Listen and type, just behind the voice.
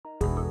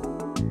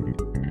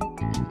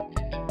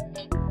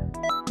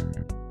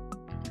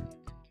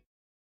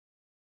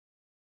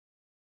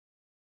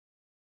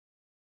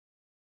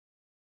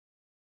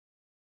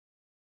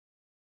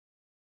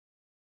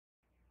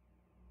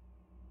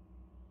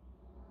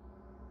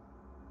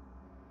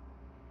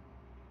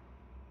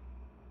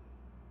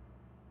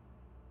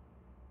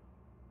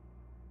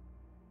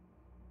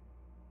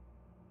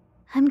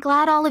I'm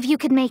glad all of you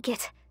could make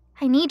it.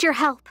 I need your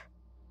help.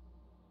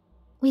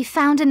 We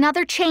found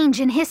another change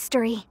in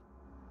history.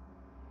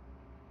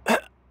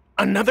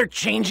 Another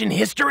change in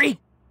history?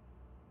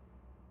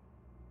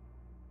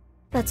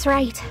 That's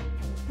right.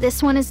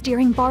 This one is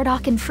during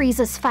Bardock and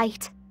Frieza's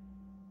fight.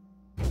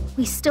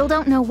 We still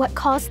don't know what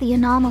caused the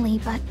anomaly,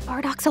 but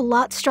Bardock's a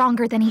lot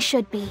stronger than he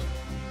should be.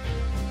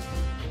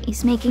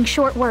 He's making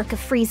short work of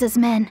Frieza's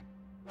men.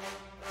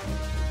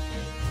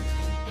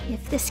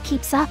 If this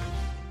keeps up,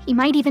 he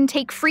might even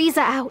take Frieza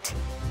out.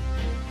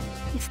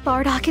 If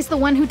Bardock is the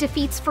one who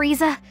defeats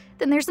Frieza,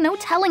 then there's no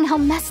telling how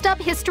messed up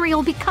history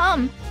will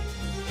become.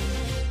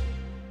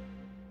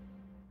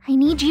 I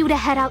need you to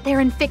head out there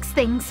and fix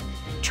things.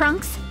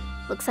 Trunks,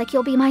 looks like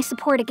you'll be my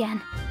support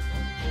again.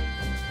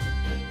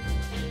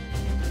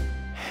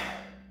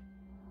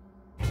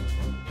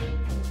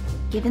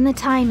 Given the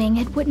timing,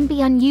 it wouldn't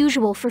be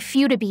unusual for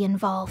Fu to be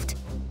involved.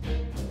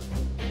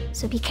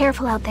 So be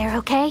careful out there,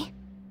 okay?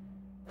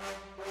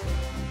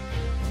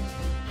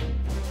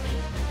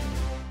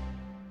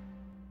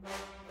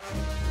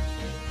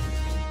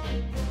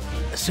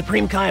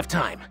 Supreme Kai of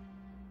Time.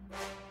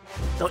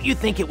 Don't you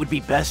think it would be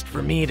best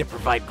for me to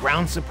provide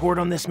ground support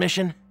on this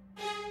mission?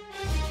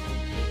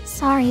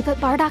 Sorry, but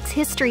Bardock's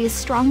history is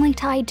strongly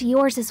tied to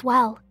yours as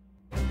well.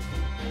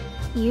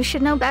 You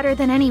should know better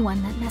than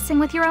anyone that messing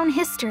with your own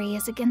history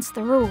is against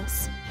the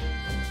rules.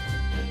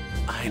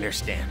 I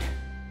understand.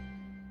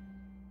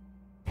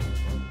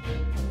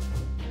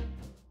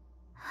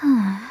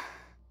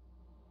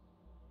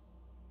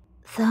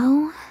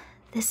 Though,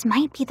 this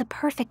might be the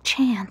perfect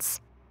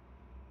chance.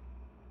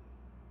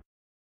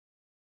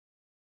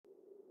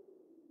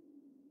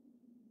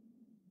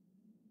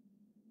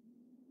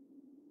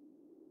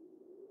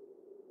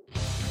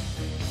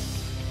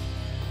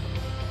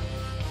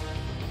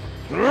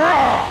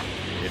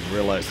 Didn't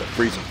realize the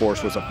Frieza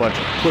Force was a bunch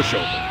of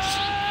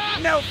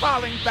pushovers. No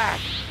falling back!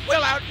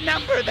 We'll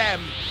outnumber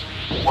them!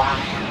 Wow.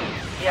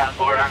 Yeah,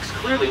 Bardock's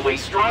clearly way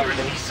stronger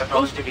than he's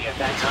supposed to be at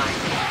that time.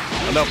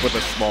 Enough with the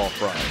small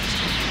fries.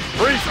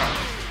 Frieza!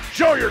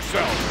 Show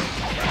yourself!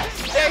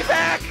 Stay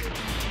back!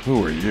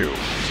 Who are you?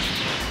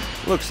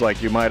 Looks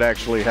like you might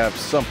actually have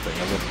something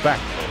of a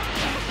backbone.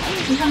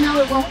 Even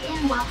though it won't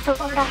end well for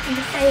Bardock and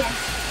the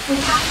Saiyans, we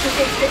have to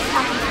fix this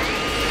time.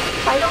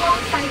 Fight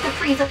alongside the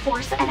Frieza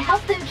Force and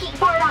help them keep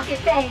Bardock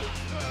at bay.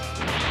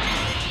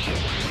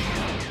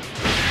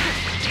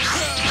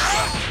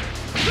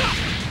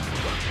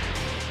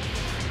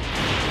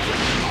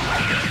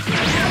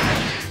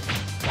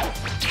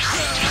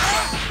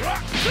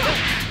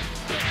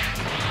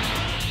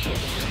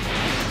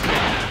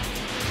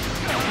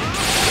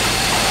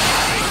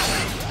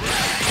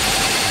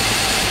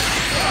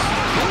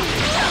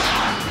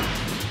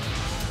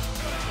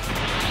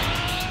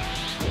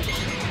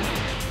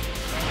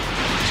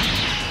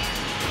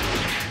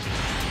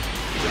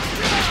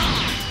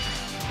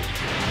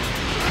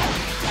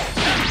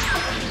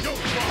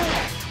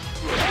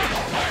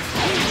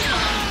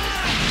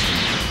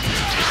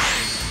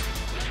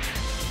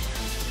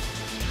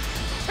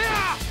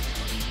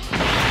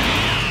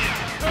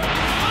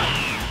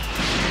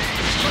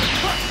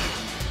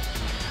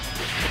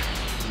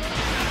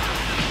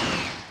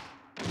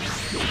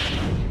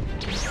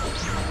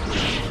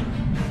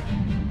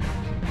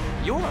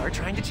 You're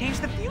trying to change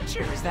the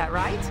future, is that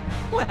right?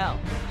 Well,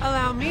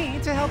 allow me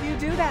to help you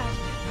do that.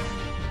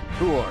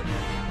 Who are you?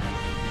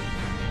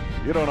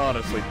 You don't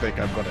honestly think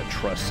I'm gonna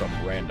trust some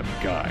random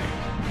guy?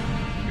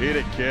 Beat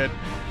it, kid.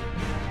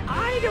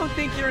 I don't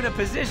think you're in a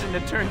position to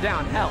turn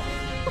down help.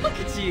 Look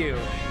at you.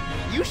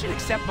 You should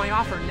accept my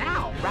offer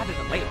now, rather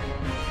than later.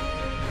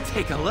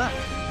 Take a look.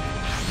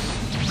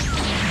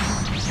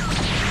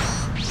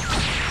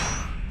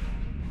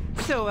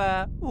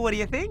 So, what do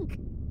you think?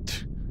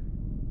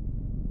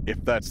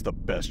 If that's the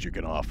best you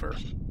can offer,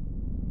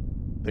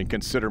 then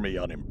consider me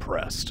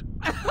unimpressed.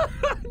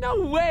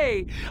 No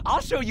way!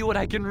 I'll show you what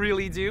I can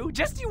really do.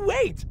 Just you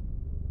wait!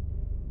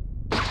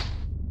 If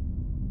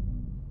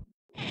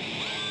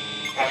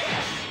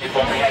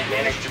only I'd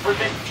managed to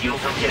prevent Fu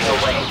from getting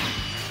away.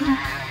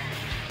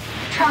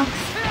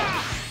 Trunks,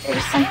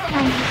 there's something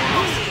I need to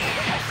ask.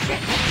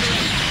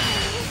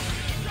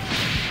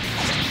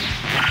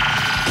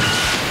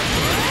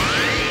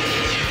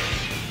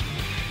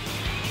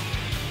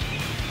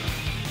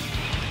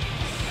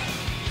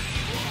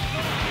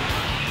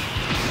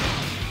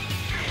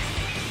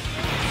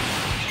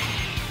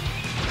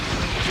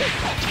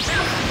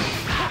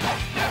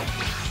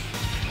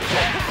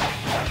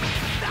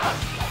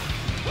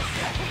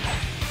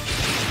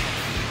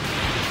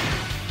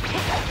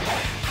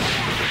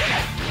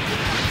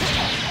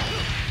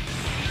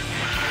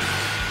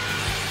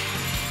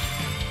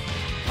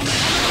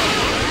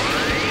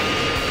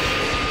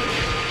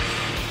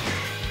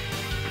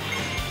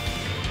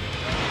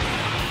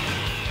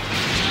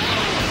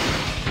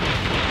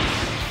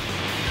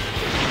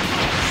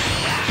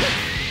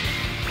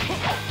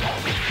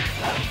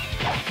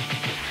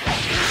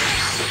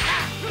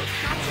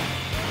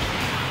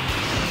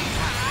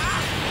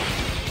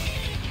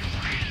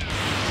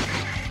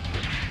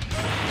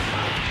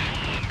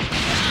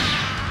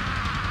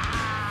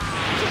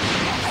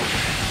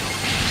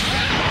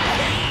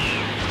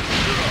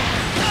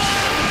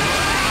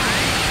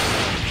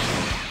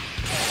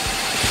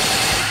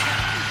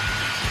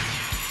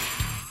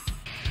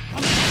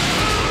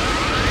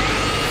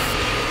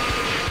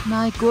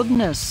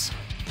 goodness.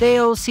 They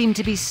all seem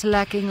to be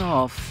slacking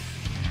off.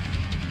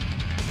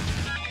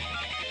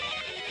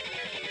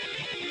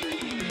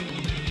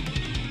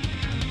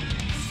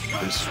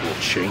 This will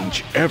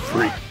change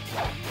everything!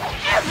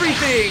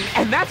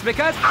 And that's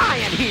because I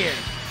am here!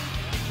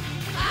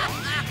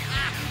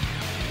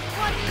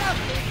 What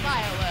lovely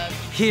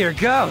fireworks! Here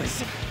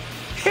goes!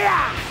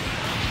 Yeah!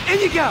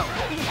 In you go!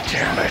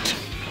 Damn it!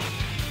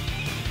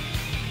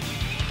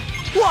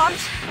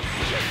 What?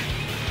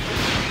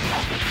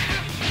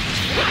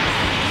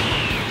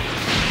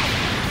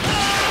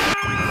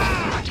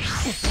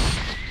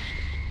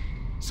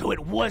 So it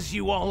was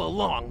you all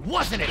along,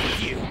 wasn't it,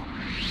 you?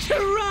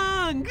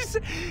 Trunks!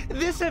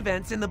 This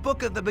event's in the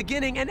book of the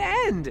beginning and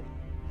end.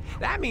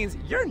 That means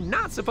you're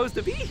not supposed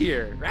to be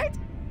here, right?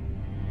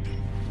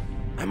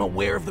 I'm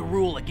aware of the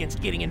rule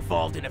against getting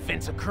involved in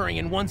events occurring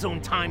in one's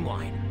own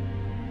timeline.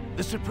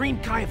 The Supreme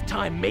Kai of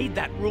Time made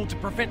that rule to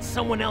prevent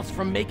someone else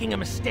from making a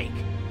mistake.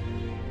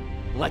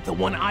 Like the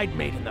one I'd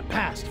made in the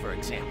past, for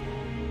example.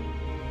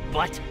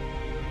 But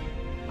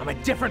I'm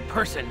a different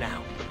person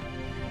now.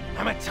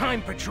 I'm a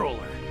time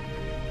patroller.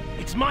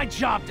 It's my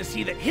job to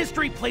see that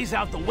history plays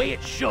out the way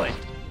it should.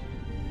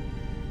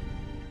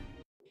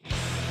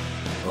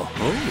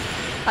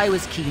 Oh, I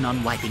was keen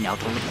on wiping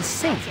out all of the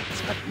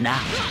saviors, but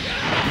now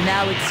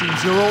it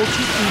seems you're all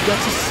too eager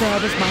to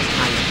serve as my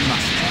hired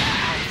master.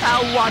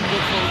 How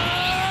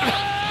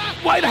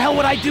wonderful! Why the hell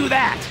would I do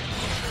that?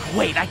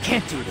 Wait, I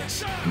can't do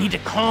this. I need to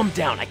calm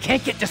down. I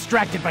can't get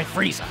distracted by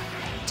Frieza.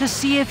 To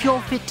see if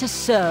you're fit to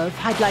serve,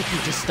 I'd like you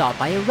to start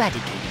by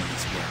eradicating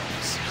these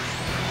worms.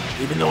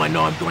 Even though I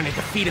know I'm going to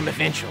defeat him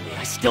eventually,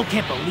 I still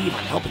can't believe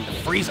I'm helping the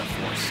Frieza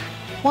force.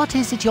 What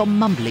is it you're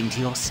mumbling to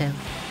yourself?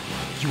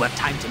 You have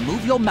time to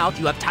move your mouth,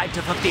 you have time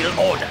to fulfill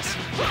orders.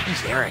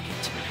 He's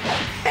arrogant.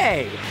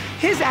 Hey,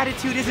 his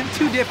attitude isn't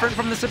too different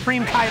from the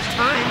Supreme Kai of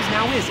Times,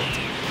 now is it?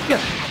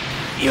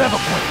 You have a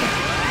point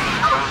there.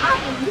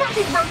 I'm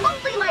nothing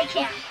remotely like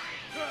him.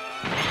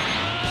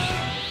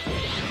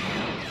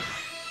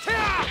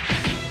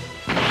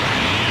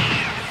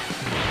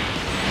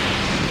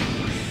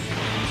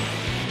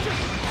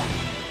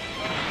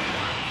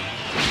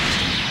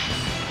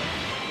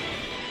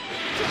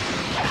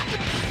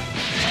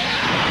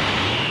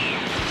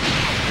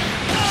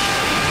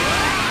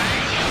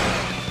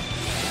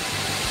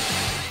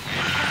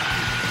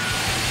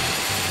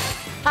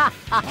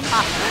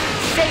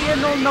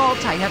 Saiyan or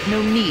not, I have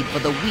no need for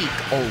the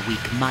weak or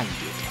weak-minded.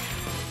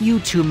 You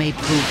two may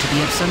prove to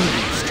be of some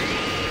use to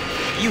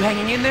me. You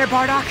hanging in there,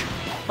 Bardock?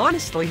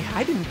 Honestly,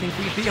 I didn't think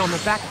we'd be on the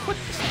back foot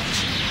this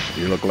much.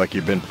 You look like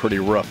you've been pretty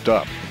roughed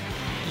up.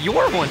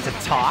 You're one to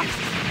talk.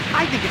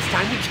 I think it's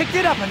time we kicked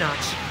it up a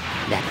notch.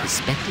 That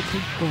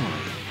respectable boy,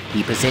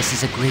 he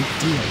possesses a great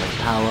deal of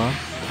power.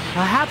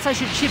 Perhaps I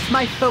should shift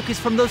my focus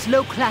from those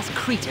low-class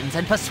cretins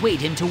and persuade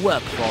him to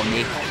work for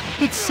me.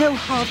 It's so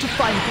hard to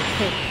find good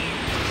things.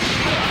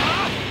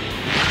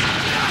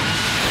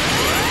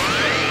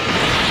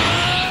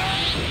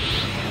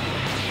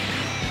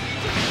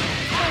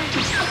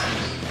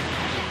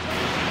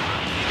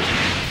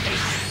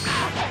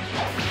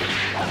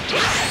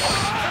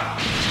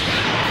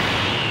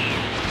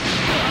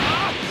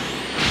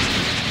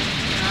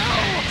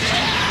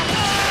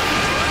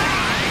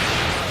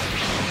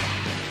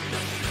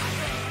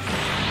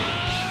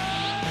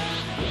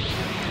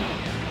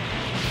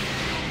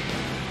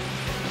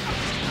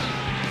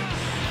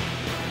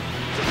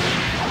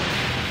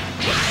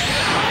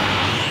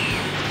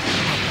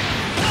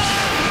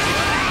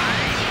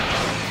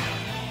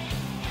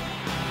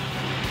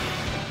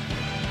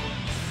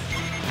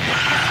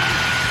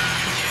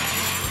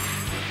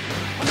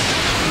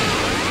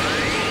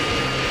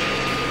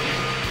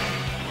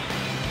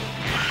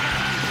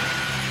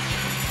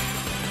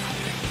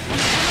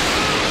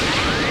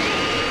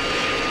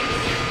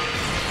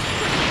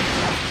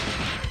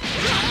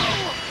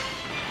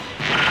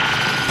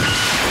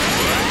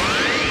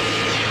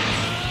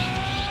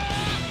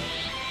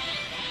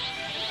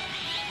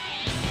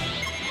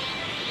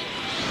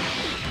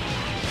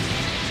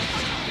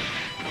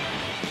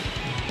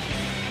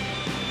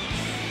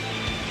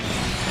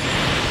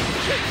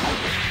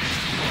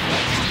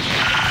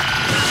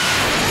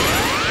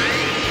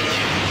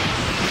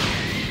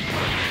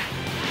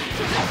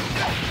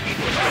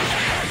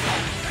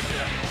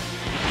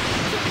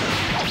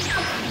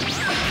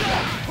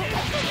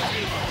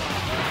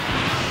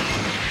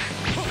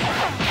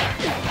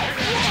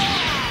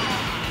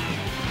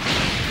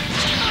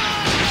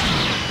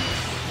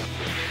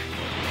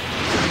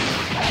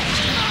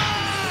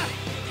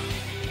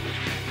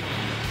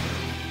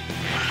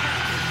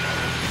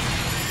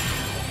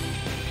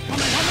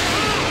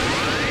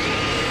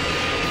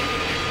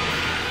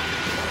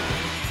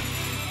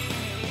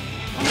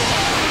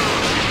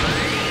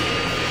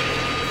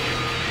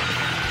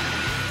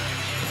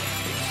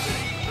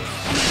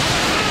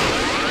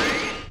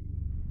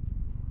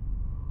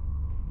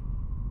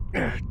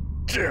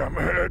 Damn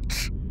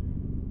it.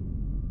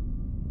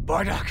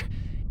 Bardock,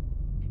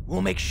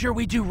 we'll make sure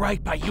we do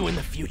right by you in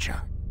the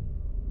future.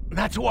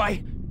 That's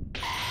why...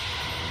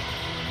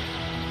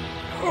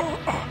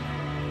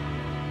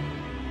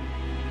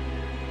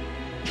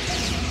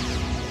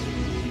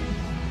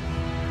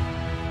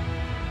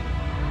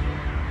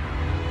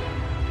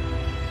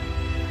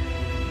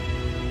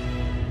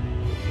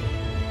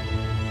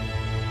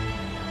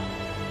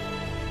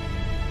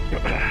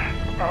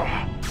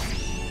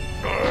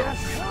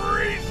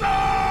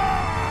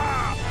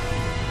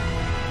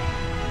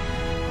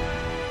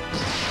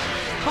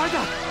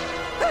 Bardock!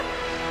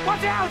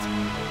 Watch out!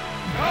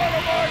 Out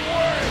of my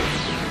way!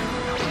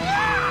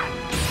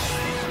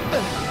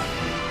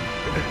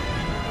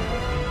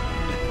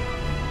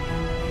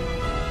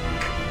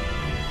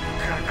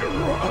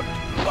 Kakarot!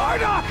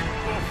 Bardock!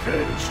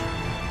 Avenge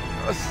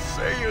the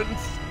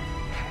Saiyans!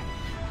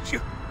 You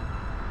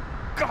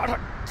gotta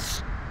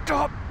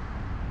stop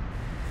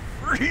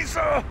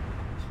Frieza!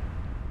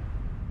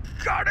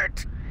 Got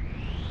it!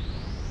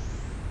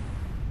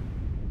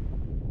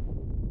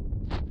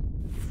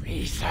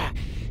 Frieza,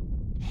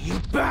 you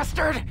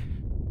bastard!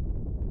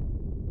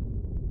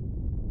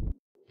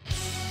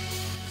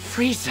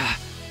 Frieza,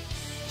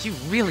 you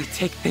really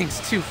take things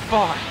too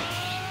far.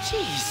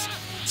 Jeez.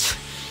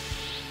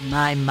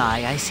 My,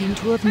 I seem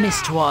to have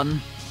missed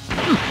one.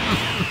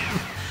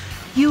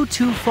 You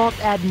two fought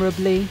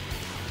admirably.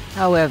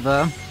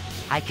 However,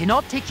 I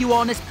cannot take you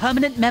on as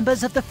permanent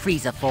members of the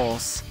Frieza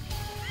Force.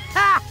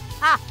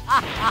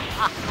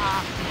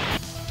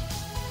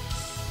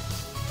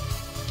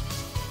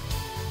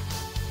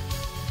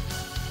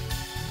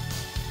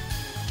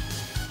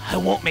 I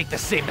won't make the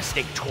same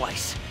mistake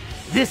twice.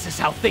 This is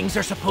how things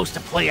are supposed to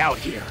play out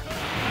here.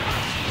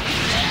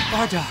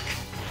 Bardock.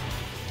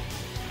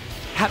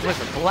 That was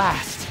a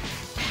blast.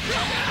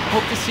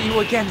 Hope to see you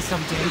again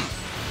someday.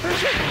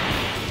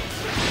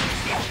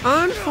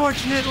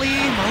 Unfortunately,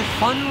 my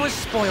fun was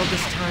spoiled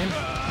this time.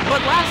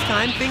 But last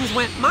time, things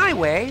went my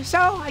way, so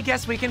I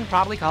guess we can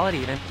probably call it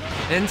even.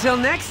 Until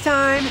next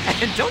time,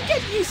 and don't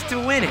get used to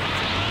winning.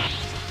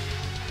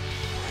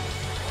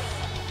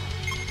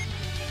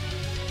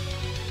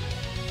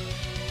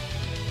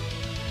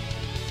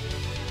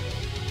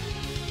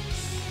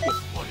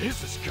 What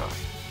is this guy?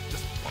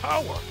 This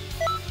power?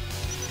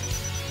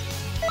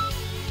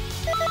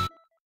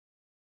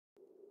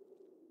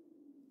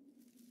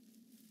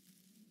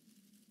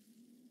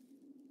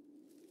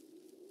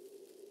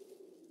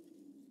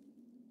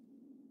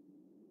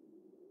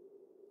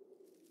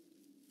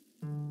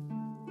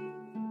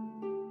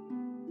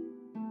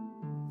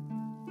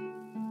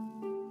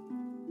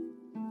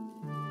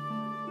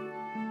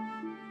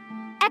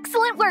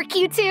 Excellent work,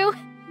 you two!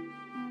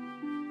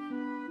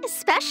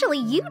 Especially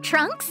you,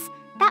 Trunks.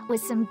 That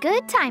was some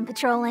good time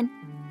patrolling.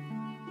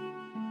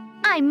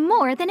 I'm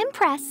more than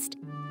impressed.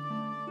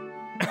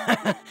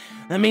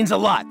 That means a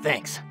lot,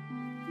 thanks.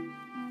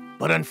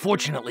 But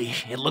unfortunately,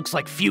 it looks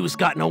like Few's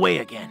gotten away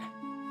again.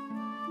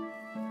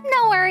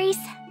 No worries.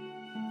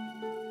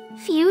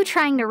 Few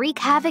trying to wreak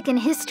havoc in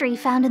history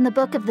found in the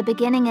Book of the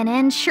Beginning and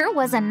End sure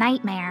was a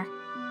nightmare.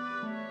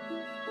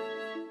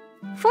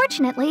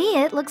 Fortunately,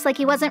 it looks like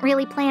he wasn't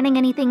really planning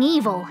anything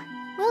evil.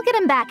 We'll get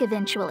him back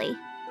eventually.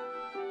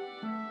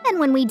 And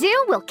when we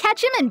do, we'll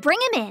catch him and bring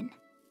him in.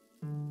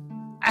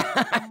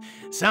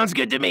 Sounds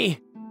good to me.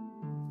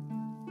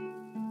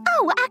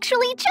 Oh,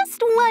 actually,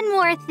 just one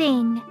more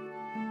thing.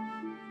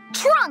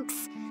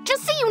 Trunks!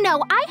 Just so you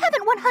know, I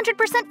haven't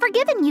 100%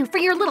 forgiven you for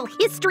your little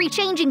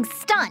history-changing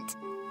stunt.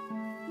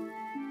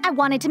 I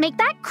wanted to make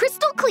that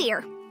crystal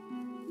clear.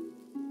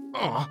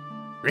 Aw,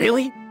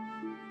 really?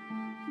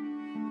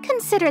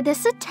 Consider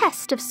this a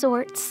test of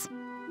sorts.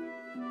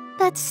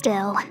 But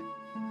still,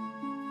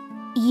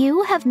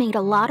 you have made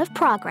a lot of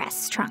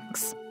progress,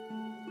 Trunks.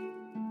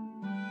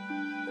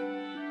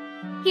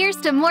 Here's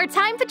to more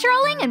time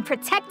patrolling and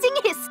protecting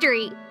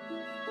history.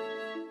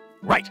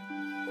 Right.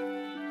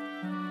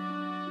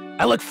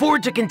 I look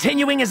forward to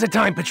continuing as a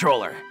time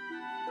patroller.